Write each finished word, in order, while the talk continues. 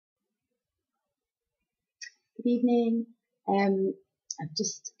Good evening. I've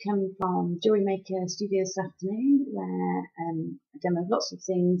just come from Jewelry Maker Studio this afternoon where I demoed lots of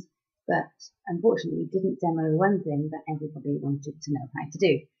things, but unfortunately didn't demo one thing that everybody wanted to know how to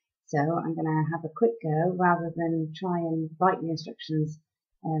do. So I'm going to have a quick go rather than try and write the instructions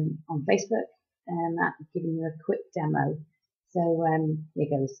on Facebook at giving you a quick demo. So here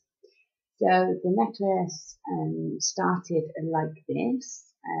goes. So the necklace started like this.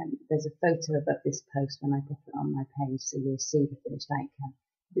 There's a photo above this post when I put it on my page, so you'll see the finished outcome.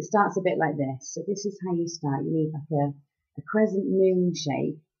 It starts a bit like this. So this is how you start. You need like a crescent moon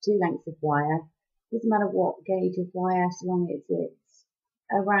shape, 2 lengths of wire. Doesn't matter what gauge of wire, so long as it's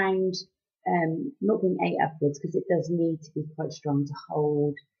around 0.8 upwards, because it does need to be quite strong to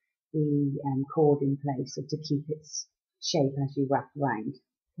hold the cord in place, or to keep its shape as you wrap around.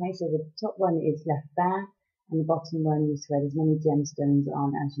 Okay, so the top one is left bare, and the bottom one you thread as many gemstones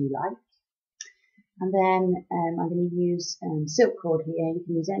on as you like. And then I'm going to use silk cord here. You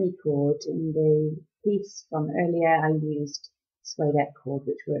can use any cord. In the piece from earlier I used suede cord,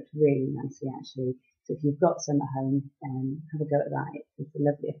 which worked really nicely actually. So if you've got some at home, have a go at that. It's a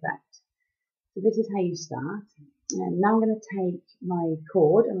lovely effect. So this is how you start. Now I'm going to take my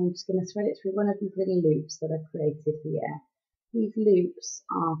cord and I'm just going to thread it through one of these little loops that I've created here. These loops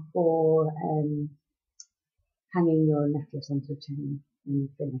are for hanging your necklace onto a chain when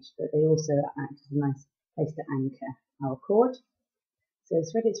you're finished, but they also act as a nice place to anchor our cord. So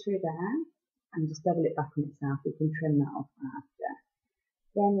thread it through there and just double it back on itself. We can trim that off after.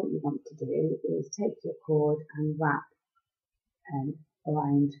 Then what you want to do is take your cord and wrap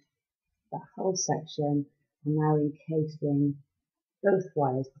around that whole section, and now encasing both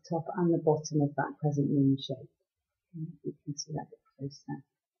wires, the top and the bottom of that crescent moon shape. You can see that a bit closer.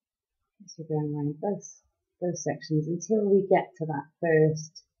 So going around both sections until we get to that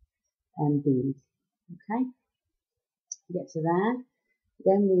first bead. Okay, get to there.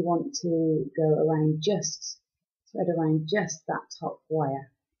 Then we want to go around thread around just that top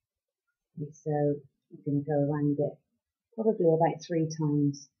wire. Okay, so we're going to go around it probably about 3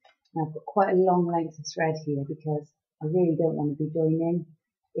 times. Now I've got quite a long length of thread here because I really don't want to be joining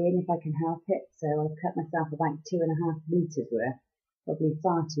in if I can help it, so I've cut myself about 2.5 meters worth, probably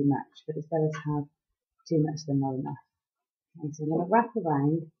far too much, but it's better to have too much than not enough. Okay, so I'm going to wrap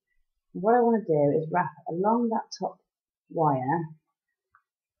around, and what I want to do is wrap along that top wire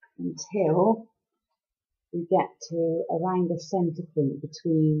until we get to around the centre point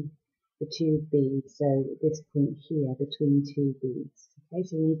between the 2 beads, so this point here between 2 beads. Okay,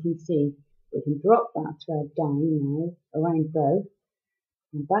 so you can see we can drop that thread down now around both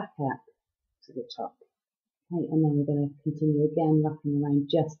and back up to the top. Okay, and then we're going to continue again wrapping around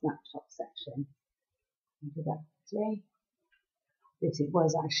just that top section. I'll do that quickly. This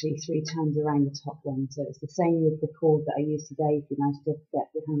was actually 3 times around the top one, so it's the same with the cord that I used today if you managed to get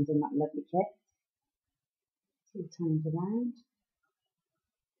your hands on that lovely kit. 3 times around.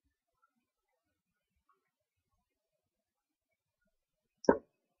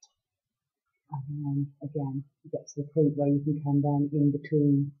 And then again, you get to the point where you can come down in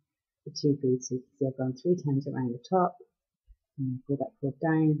between the 2 beads. So you can see I've gone 3 times around the top, and pull that cord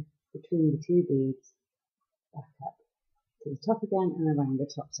down between the 2 beads, back up to the top again and around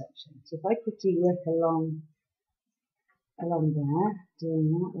the top section. So if I quickly work along there,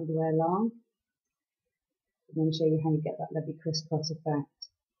 doing that all the way along, and then show you how you get that lovely crisscross effect.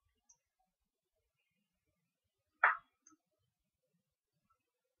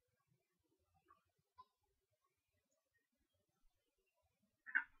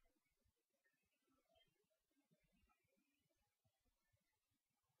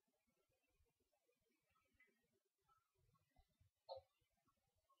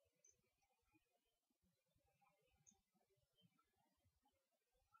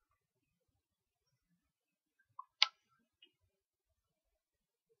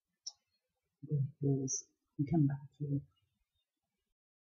 Pause and come back to you.